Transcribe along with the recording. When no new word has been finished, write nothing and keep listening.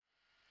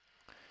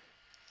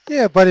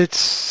Yeah, but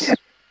it's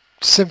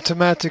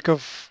symptomatic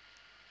of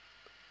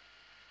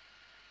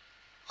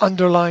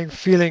underlying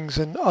feelings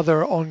and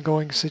other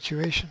ongoing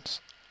situations.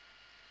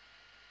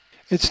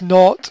 It's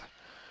not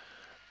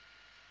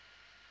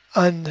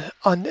an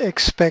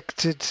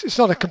unexpected, it's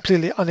not a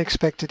completely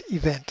unexpected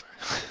event.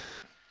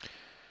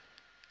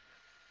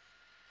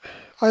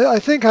 I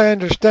think I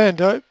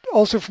understand.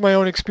 Also, from my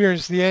own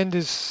experience, the end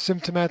is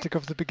symptomatic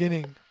of the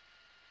beginning.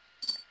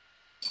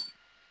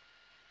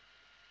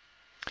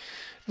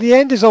 The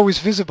end is always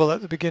visible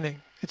at the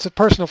beginning. It's a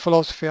personal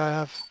philosophy I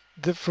have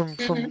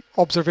Mm-hmm. from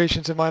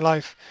observations in my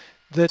life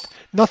that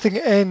nothing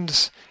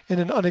ends in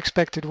an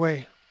unexpected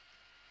way,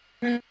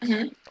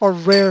 Mm-hmm. or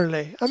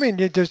rarely. I mean,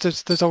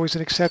 there's always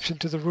an exception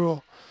to the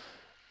rule.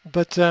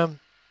 But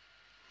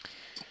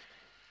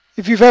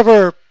if you've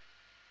ever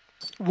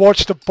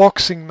watched a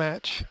boxing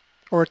match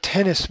or a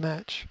tennis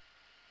match,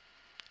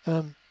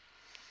 um,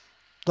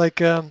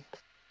 like uh,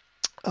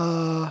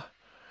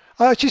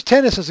 I choose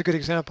tennis as a good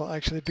example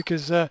actually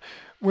because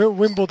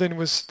Wimbledon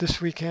was this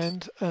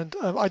weekend, and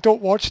I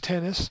don't watch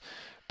tennis,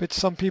 but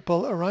some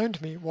people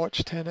around me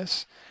watch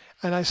tennis,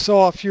 and I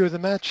saw a few of the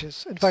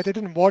matches. In fact, I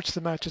didn't watch the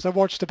matches. I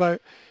watched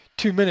about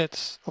 2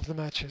 minutes of the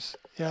matches.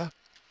 Yeah,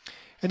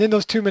 and in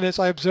those 2 minutes,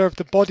 I observed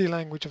the body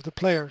language of the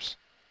players.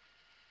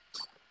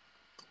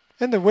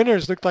 And the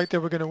winners looked like they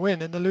were going to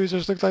win, and the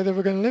losers looked like they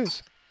were going to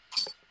lose.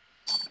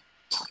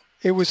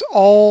 It was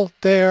all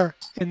there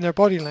in their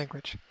body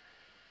language.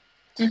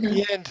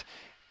 Mm-hmm. And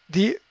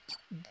the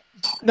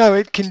now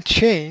it can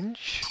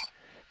change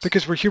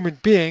because we're human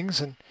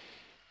beings and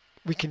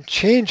we can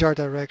change our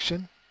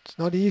direction. It's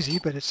not easy,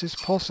 but it's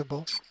just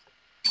possible.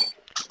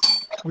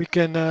 We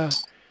can uh,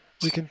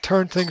 we can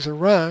turn things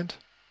around.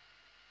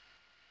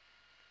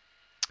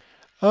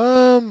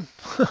 Um,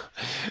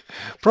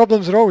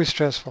 Problems are always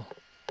stressful,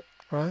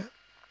 right?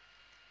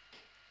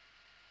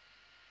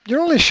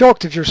 You're only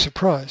shocked if you're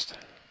surprised.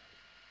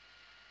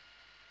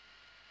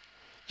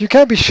 You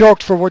can't be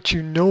shocked for what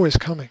you know is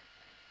coming.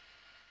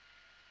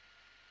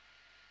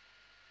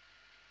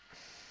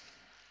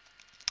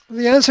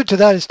 The answer to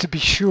that is to be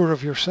sure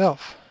of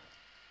yourself.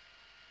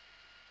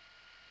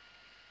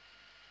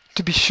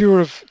 To be sure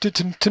of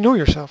to know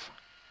yourself.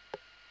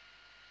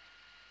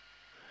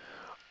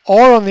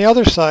 Or on the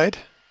other side,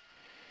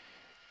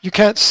 you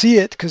can't see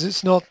it because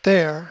it's not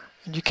there,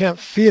 and you can't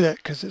feel it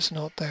because it's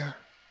not there.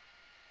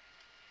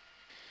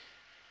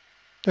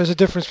 There's a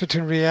difference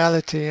between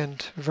reality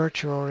and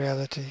virtual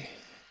reality,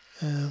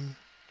 um,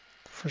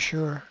 for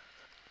sure.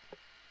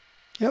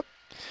 Yep,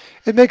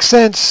 it makes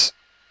sense,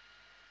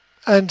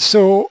 and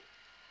so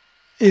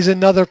is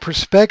another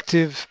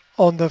perspective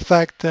on the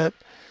fact that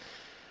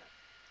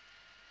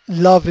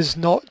love is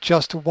not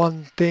just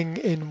one thing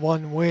in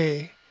one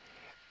way,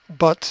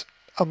 but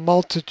a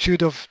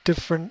multitude of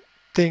different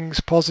things,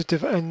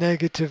 positive and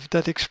negative,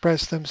 that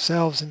express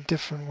themselves in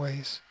different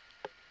ways.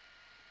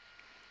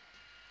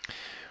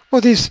 Well,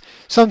 these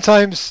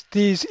sometimes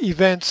these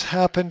events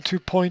happen to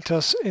point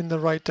us in the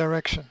right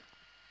direction,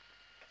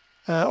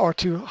 or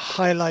to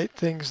highlight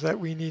things that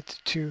we need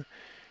to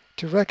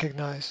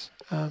recognize.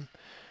 I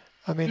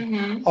mean,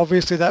 Mm-hmm.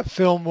 obviously that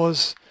film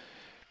was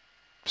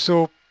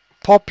so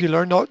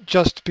popular not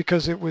just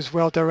because it was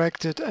well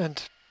directed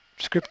and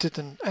scripted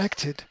and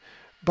acted,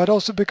 but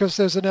also because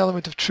there's an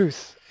element of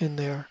truth in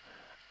there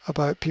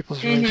about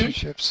people's Mm-hmm.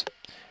 relationships.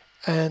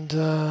 And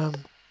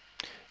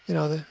you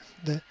know,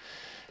 the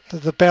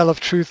the bell of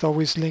truth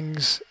always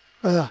rings.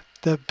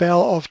 The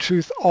bell of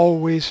truth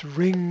always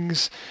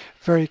rings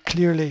very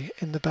clearly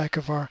in the back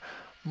of our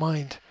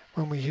mind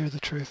when we hear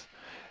the truth.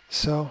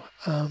 So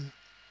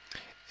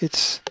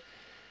it's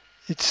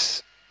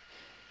it's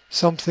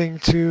something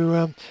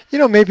to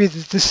maybe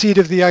the seed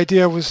of the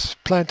idea was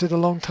planted a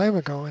long time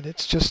ago, and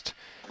it's just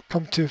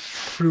come to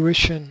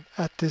fruition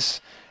at this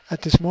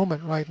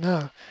moment right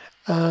now.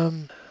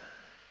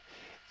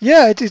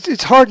 Yeah,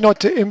 it's hard not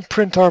to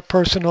imprint our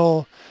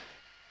personal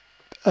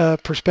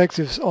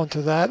perspectives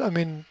onto that. I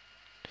mean,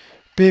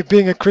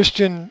 being a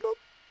Christian,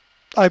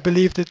 I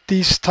believe that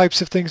these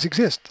types of things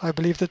exist. I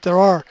believe that there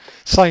are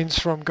signs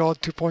from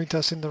God to point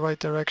us in the right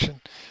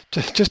direction,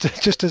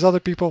 just as other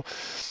people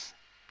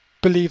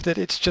believe that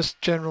it's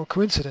just general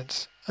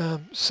coincidence.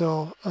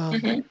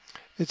 Mm-hmm.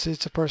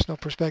 It's a personal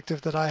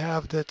perspective that I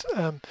have that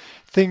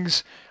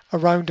things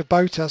around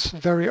about us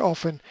very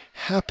often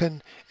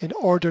happen in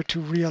order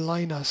to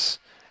realign us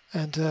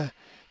and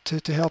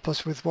to help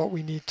us with what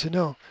we need to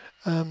know.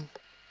 Um,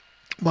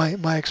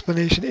 my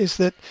explanation is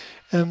that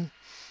um,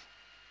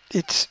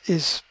 it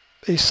is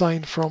a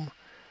sign from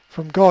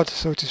God,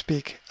 so to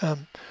speak.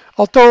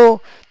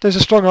 Although there's a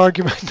strong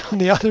argument on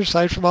the other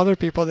side from other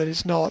people that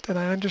it's not, and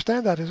I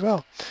understand that as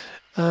well.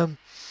 Um,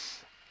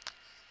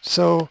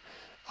 so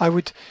I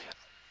would,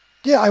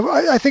 yeah,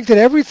 I think that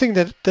everything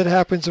that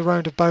happens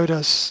around about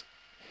us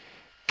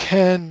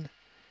can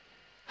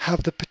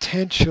have the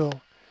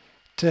potential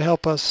to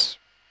help us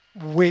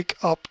wake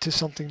up to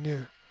something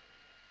new,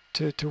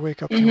 to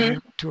wake up Mm-hmm.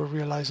 to a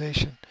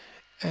realization,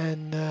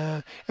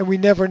 and we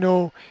never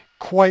know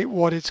quite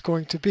what it's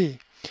going to be.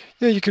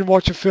 You know, you can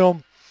watch a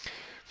film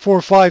four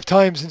or five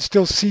times and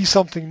still see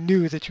something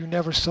new that you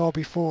never saw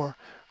before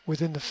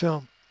within the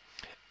film.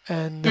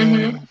 And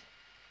Mhm.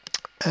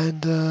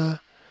 and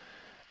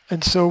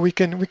and so we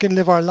can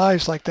live our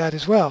lives like that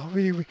as well.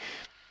 We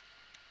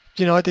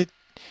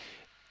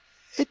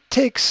it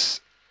takes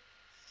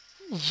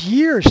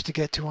years to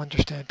get to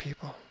understand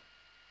people.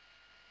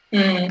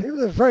 Mm.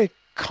 People are very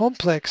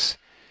complex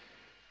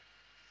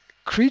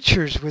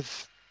creatures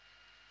with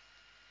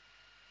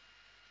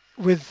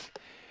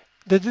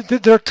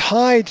they're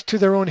tied to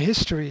their own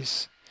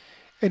histories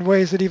in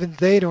ways that even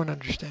they don't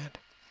understand.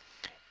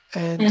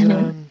 And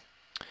Mhm.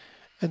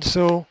 and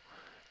so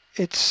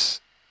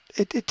it's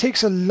it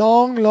takes a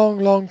long, long,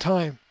 long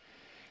time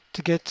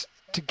to get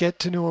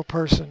to know a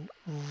person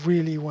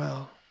really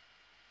well.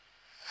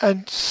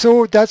 And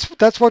so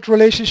that's what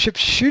relationships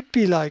should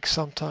be like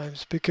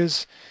sometimes,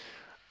 because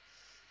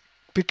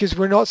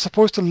we're not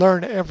supposed to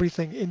learn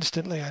everything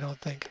instantly, I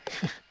don't think.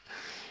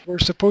 We're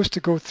supposed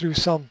to go through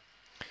some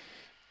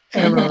Mhm.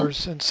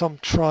 errors and some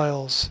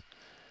trials.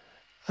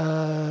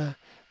 Uh,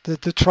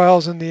 the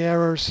trials and the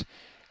errors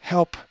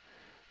help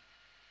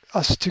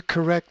us to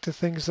correct the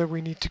things that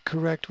we need to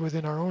correct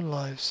within our own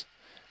lives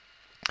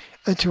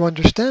and to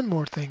understand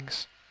more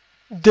things.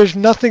 There's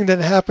nothing that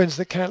happens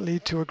that can't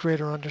lead to a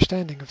greater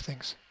understanding of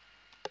things.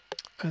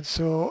 And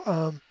so,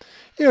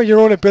 your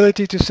own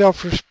ability to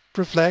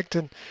self-reflect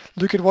and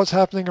look at what's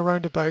happening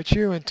around about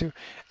you and to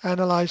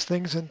analyze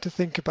things and to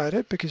think about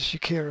it because you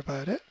care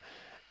about it,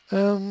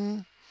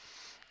 um,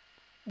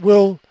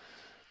 will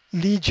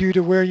lead you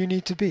to where you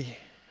need to be.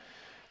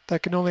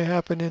 That can only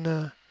happen in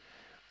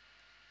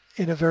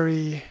a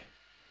very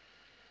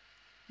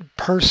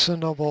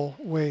personable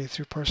way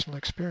through personal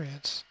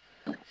experience.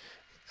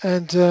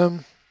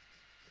 And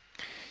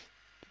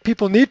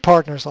people need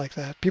partners like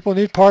that. People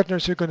need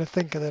partners who are going to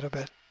think a little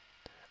bit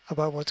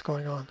about what's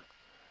going on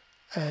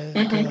and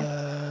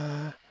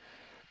Mhm.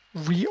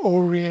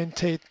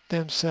 reorientate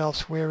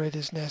themselves where it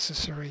is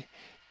necessary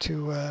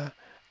to uh,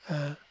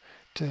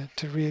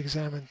 to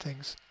re-examine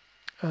things.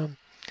 Um,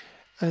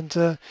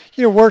 and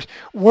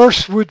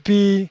worse would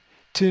be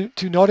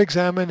to not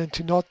examine and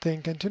to not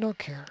think and to not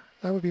care.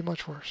 That would be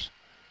much worse.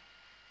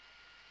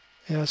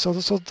 Yeah. So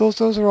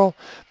those are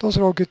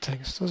all good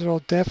things. Those are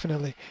all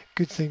definitely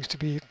good things to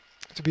be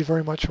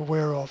very much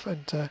aware of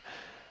and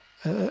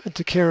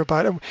to care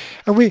about.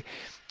 And we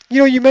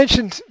you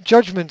mentioned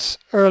judgments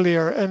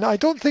earlier, and I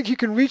don't think you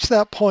can reach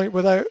that point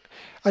without.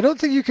 I don't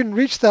think you can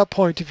reach that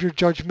point if you're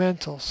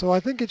judgmental. So I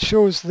think it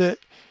shows that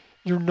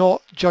you're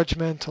not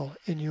judgmental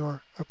in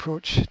your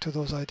approach to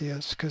those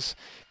ideas, because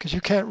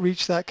you can't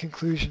reach that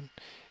conclusion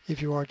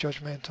if you are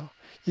judgmental.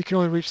 You can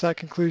only reach that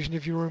conclusion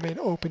if you remain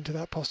open to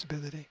that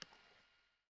possibility.